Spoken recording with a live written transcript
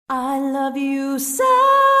I love you so.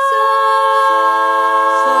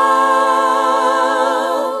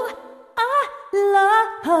 I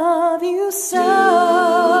love you so.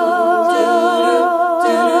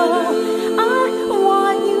 I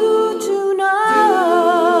want you to know.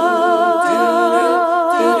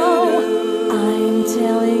 I'm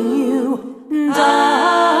telling you, darling,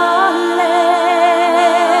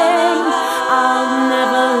 I'll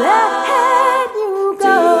never let you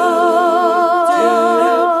go.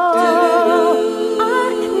 I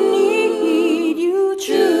need you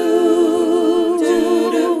true.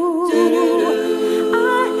 I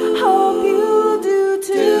hope you do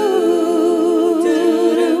too.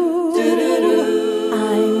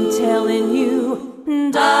 I'm telling you,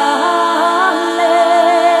 darling,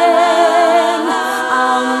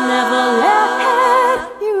 I'll never let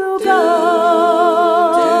you go.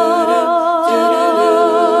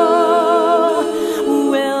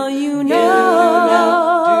 Well, you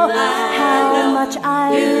know how much I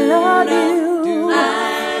love you,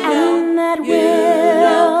 and that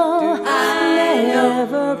we'll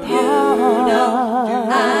never part.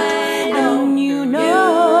 And you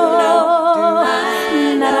know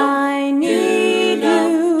that I need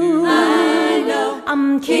you.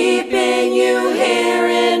 I'm keeping you here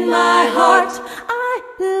in my heart. I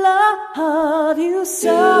love you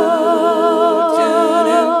so.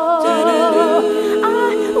 I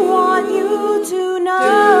want you to know.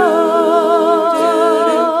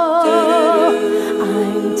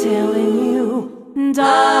 I'm telling you,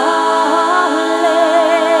 darling,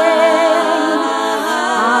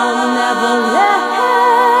 I'll never let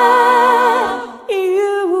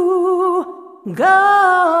you go.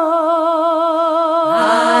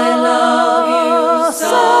 I love you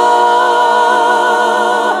so.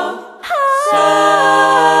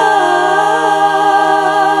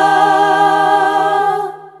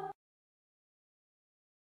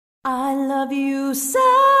 I love you so.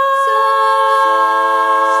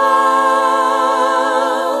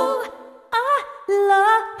 I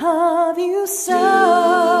love you so.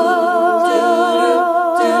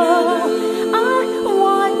 I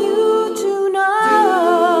want you to know.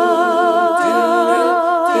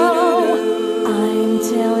 I'm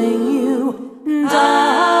telling you, darling,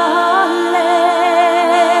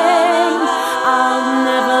 I'll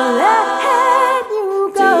never let you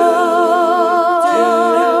go.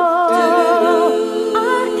 I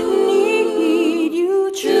need you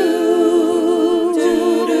true.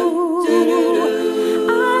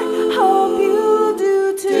 I hope you do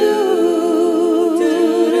too.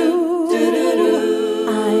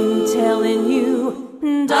 I'm telling you,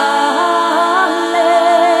 darling,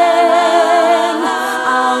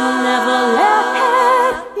 I'll never let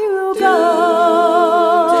you go.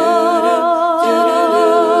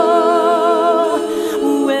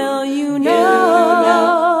 Well, you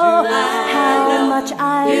know how much I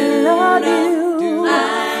love you,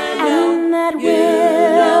 and that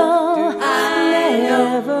we'll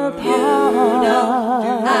never part.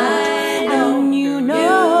 And you know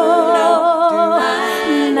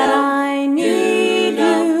that I need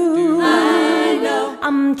you.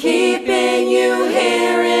 I'm keeping you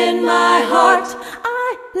here in my heart.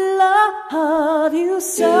 I love you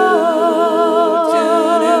so.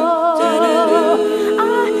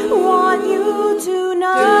 I want you to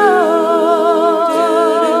know.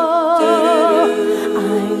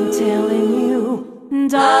 I'm telling you,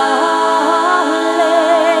 darling,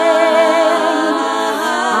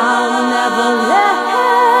 I'll never let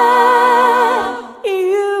you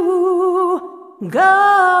go.